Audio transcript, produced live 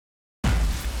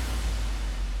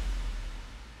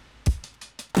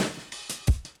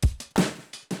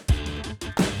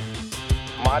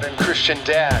Modern Christian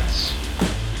Dads,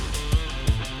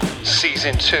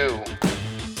 Season 2.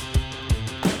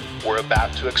 We're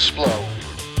about to explode.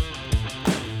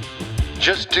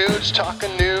 Just dudes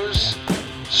talking news,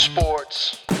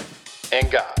 sports, and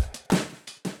God.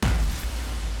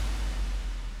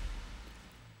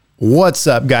 What's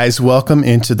up, guys? Welcome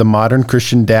into the Modern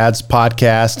Christian Dads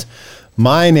podcast.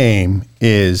 My name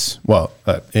is,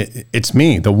 it's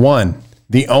me, the one,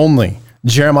 the only,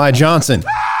 Jeremiah Johnson.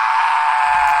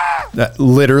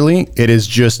 Literally, it is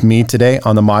just me today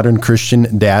on the Modern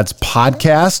Christian Dads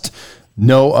podcast.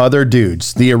 No other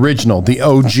dudes. The original, the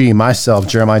OG, myself,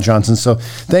 Jeremiah Johnson. So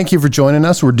thank you for joining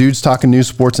us. We're dudes talking news,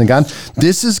 sports, and God.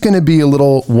 This is going to be a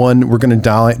little one we're going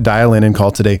to dial in and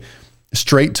call today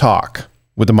Straight Talk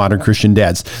with the Modern Christian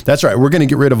Dads. That's right. We're going to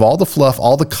get rid of all the fluff,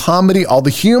 all the comedy, all the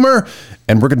humor,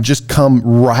 and we're going to just come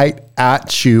right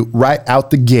at you, right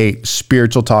out the gate,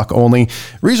 spiritual talk only.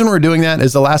 The reason we're doing that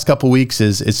is the last couple of weeks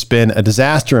is it's been a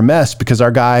disaster, a mess, because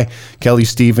our guy, Kelly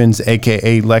Stevens,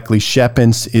 aka Leckley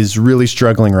Shepens, is really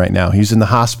struggling right now. He's in the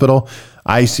hospital,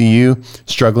 ICU,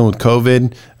 struggling with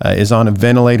COVID, is on a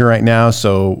ventilator right now.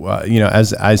 So,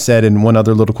 as I said in one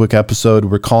other little quick episode,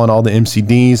 we're calling all the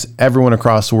MCDs, everyone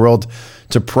across the world,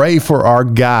 to pray for our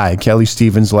guy, Kelly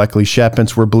Stevens, Leckley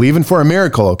Shepens. We're believing for a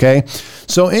miracle, okay?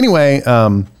 So anyway,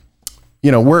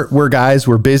 we're guys,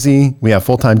 we're busy. We have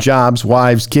full-time jobs,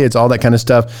 wives, kids, all that kind of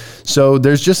stuff. So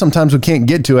there's just sometimes we can't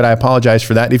get to it. I apologize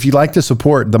for that. If you'd like to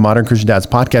support the Modern Christian Dads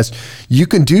podcast, you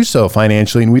can do so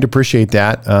financially, and we'd appreciate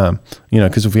that.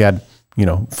 Because if we had,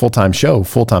 full-time show,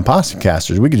 full-time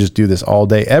podcasters, we could just do this all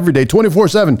day, every day,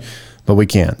 24/7, but we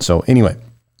can't. So anyway,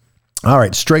 all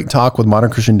right, straight talk with Modern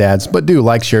Christian Dads, but do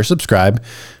like, share, subscribe,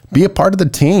 be a part of the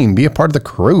team, be a part of the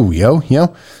crew,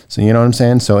 So you know what I'm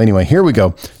saying? So anyway, here we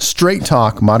go. Straight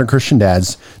talk, Modern Christian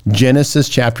Dads, Genesis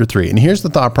chapter 3. And here's the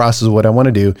thought process of what I want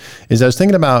to do is I was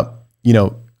thinking about,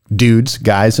 dudes,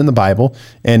 guys in the Bible.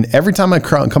 And every time I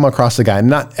come across a guy,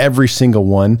 not every single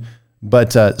one,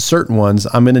 but certain ones,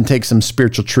 I'm going to take some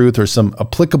spiritual truth or some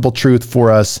applicable truth for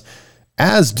us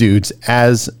as dudes,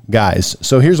 as guys.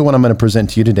 So here's what I'm going to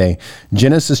present to you today.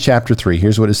 Genesis chapter 3.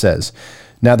 Here's what it says.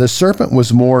 Now the serpent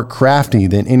was more crafty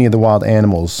than any of the wild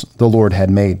animals the Lord had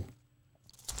made.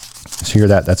 Just hear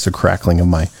that? That's the crackling of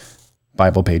my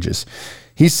Bible pages.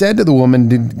 He said to the woman,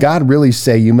 "Did God really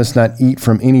say you must not eat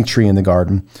from any tree in the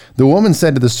garden?" The woman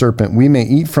said to the serpent, "We may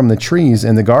eat from the trees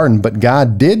in the garden, but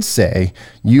God did say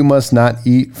you must not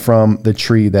eat from the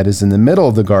tree that is in the middle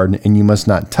of the garden, and you must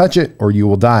not touch it or you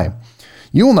will die."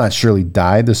 "You will not surely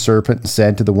die," the serpent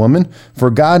said to the woman, "for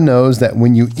God knows that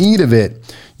when you eat of it,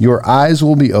 your eyes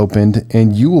will be opened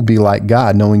and you will be like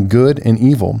God, knowing good and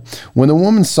evil." When the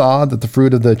woman saw that the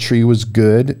fruit of the tree was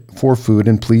good for food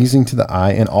and pleasing to the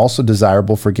eye and also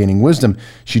desirable for gaining wisdom,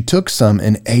 she took some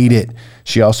and ate it.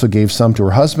 She also gave some to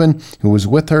her husband who was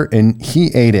with her, and he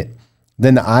ate it.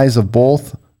 Then the eyes of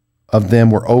both of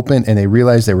them were open, and they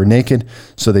realized they were naked.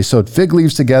 So they sewed fig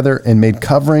leaves together and made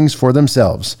coverings for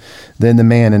themselves. Then the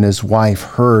man and his wife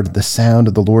heard the sound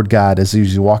of the Lord God as he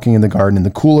was walking in the garden in the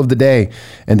cool of the day,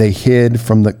 and they hid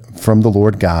from the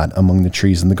Lord God among the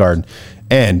trees in the garden.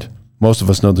 And most of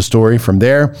us know the story. From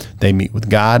there, they meet with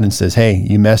God and says, "Hey,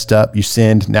 you messed up, you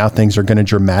sinned. Now things are going to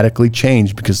dramatically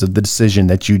change because of the decision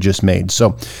that you just made."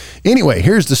 So anyway,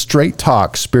 here's the straight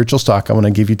talk, spiritual talk I want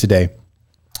to give you today.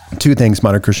 Two things,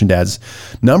 Modern Christian Dads.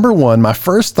 Number one, my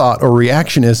first thought or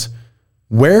reaction is,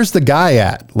 where's the guy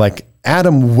at? Like,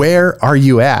 Adam, where are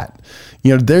you at?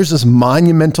 There's this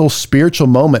monumental spiritual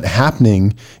moment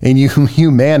happening in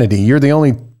humanity. You're the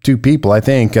only two people, I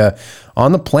think,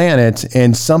 on the planet,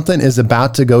 and something is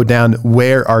about to go down.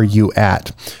 Where are you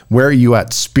at? Where are you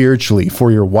at spiritually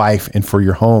for your wife and for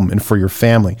your home and for your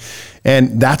family?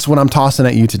 And that's what I'm tossing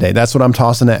at you today. That's what I'm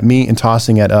tossing at me and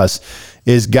tossing at us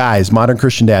is, guys, Modern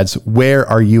Christian Dads, where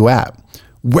are you at?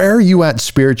 Where are you at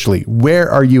spiritually? Where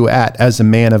are you at as a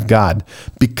man of God?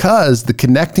 Because the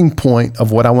connecting point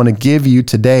of what I want to give you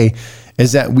today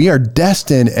is that we are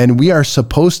destined and we are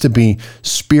supposed to be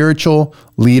spiritual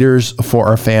leaders for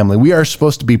our family. We are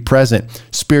supposed to be present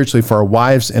spiritually for our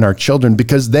wives and our children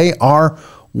because they are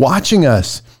watching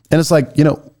us. And it's like,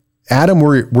 Adam,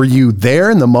 were you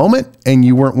there in the moment and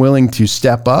you weren't willing to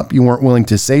step up? You weren't willing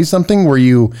to say something? Were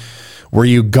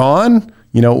you gone?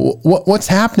 What's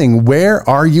happening? Where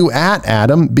are you at,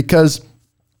 Adam? Because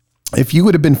if you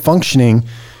would have been functioning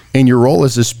in your role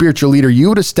as a spiritual leader, you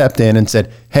would have stepped in and said,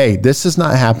 "Hey, this is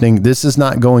not happening. This is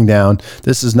not going down.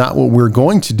 This is not what we're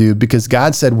going to do because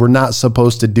God said we're not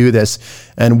supposed to do this,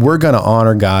 and we're going to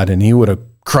honor God." And he would have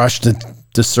crushed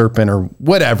the serpent or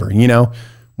whatever,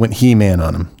 went He-Man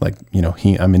on him. Like,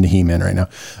 I'm into He-Man right now.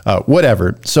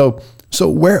 Whatever. So So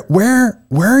where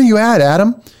are you at,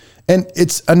 Adam? And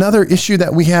it's another issue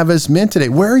that we have as men today.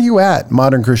 Where are you at,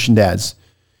 modern Christian dads?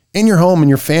 In your home, in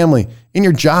your family, in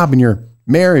your job, in your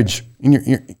marriage,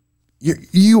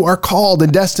 you are called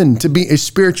and destined to be a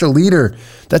spiritual leader.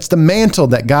 That's the mantle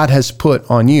that God has put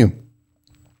on you.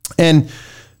 And,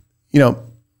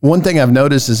 one thing I've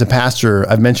noticed as a pastor,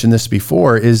 I've mentioned this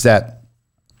before, is that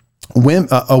when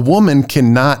a woman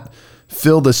cannot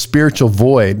fill the spiritual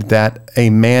void that a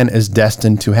man is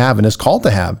destined to have and is called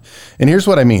to have. And here's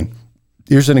what I mean.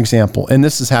 Here's an example. And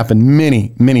this has happened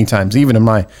many, many times, even in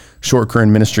my short career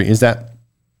in ministry, is that,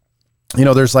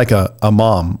 there's like a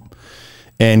mom,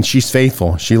 and she's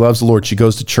faithful. She loves the Lord. She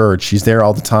goes to church. She's there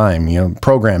all the time,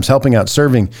 programs, helping out,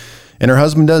 serving. And her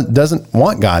husband doesn't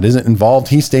want God, isn't involved.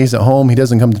 He stays at home. He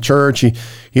doesn't come to church.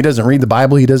 He doesn't read the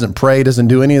Bible. He doesn't pray, doesn't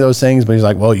do any of those things. But he's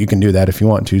like, well, you can do that if you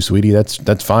want to, sweetie.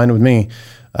 That's fine with me.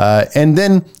 But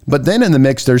then in the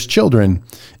mix, there's children.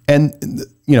 And,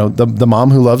 the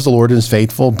mom who loves the Lord and is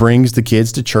faithful brings the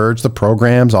kids to church, the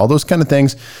programs, all those kind of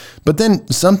things. But then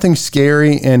something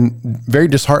scary and very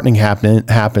disheartening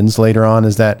happens later on,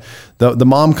 is that the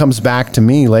mom comes back to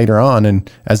me later on,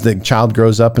 and as the child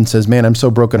grows up, and says, man, I'm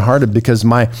so brokenhearted because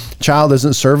my child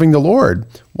isn't serving the Lord.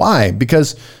 Why?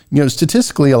 Because,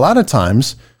 statistically, a lot of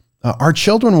times our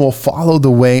children will follow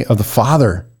the way of the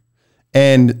father.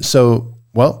 And so,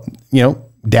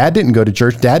 Dad didn't go to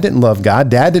church. Dad didn't love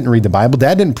God. Dad didn't read the Bible.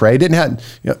 Dad didn't pray.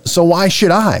 So why should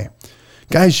I?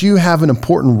 Guys, you have an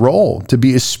important role to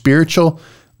be a spiritual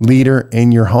leader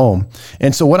in your home.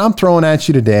 And so what I'm throwing at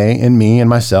you today, and me and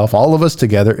myself, all of us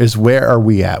together, is where are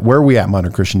we at? Where are we at,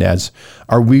 modern Christian dads?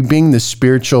 Are we being the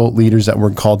spiritual leaders that we're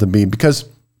called to be? Because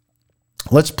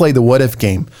let's play the what if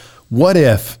game. What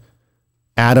if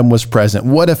Adam was present?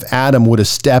 What if Adam would have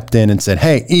stepped in and said,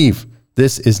 hey, Eve,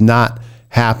 this is not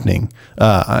happening.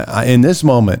 In this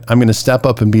moment, I'm going to step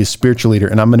up and be a spiritual leader,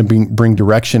 and I'm going to bring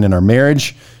direction in our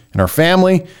marriage, in our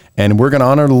family, and we're going to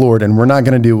honor the Lord, and we're not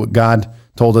going to do what God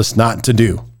told us not to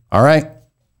do. All right?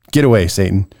 Get away,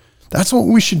 Satan. That's what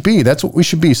we should be. That's what we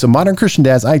should be. So modern Christian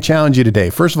dads, I challenge you today.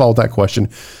 First of all, with that question,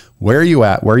 where are you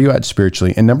at? Where are you at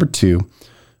spiritually? And number two,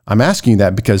 I'm asking you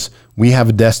that because we have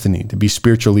a destiny to be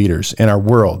spiritual leaders in our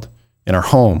world, in our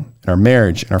home, in our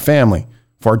marriage, in our family,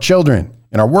 for our children,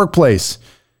 in our workplace,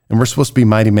 and we're supposed to be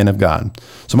mighty men of God.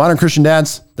 So modern Christian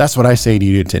dads, that's what I say to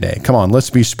you today. Come on, let's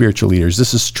be spiritual leaders.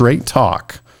 This is straight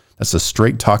talk. That's the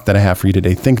straight talk that I have for you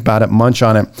today. Think about it, munch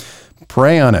on it,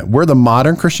 pray on it. We're the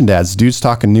modern Christian dads, dudes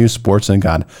talking news, sports, and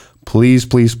God. Please,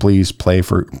 please, please pray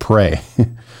for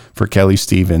Kelly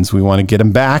Stevens. We want to get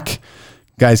him back.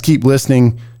 Guys, keep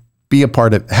listening. Be a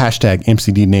part of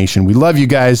 #MCD Nation. We love you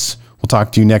guys. We'll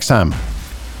talk to you next time.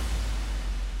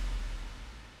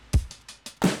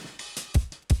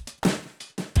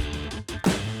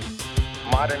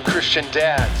 Modern Christian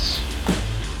Dads,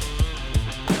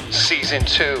 Season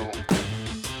 2.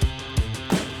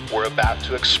 We're about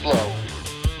to explode.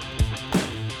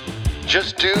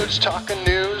 Just dudes talking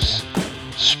news,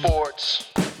 sports,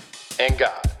 and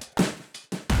God.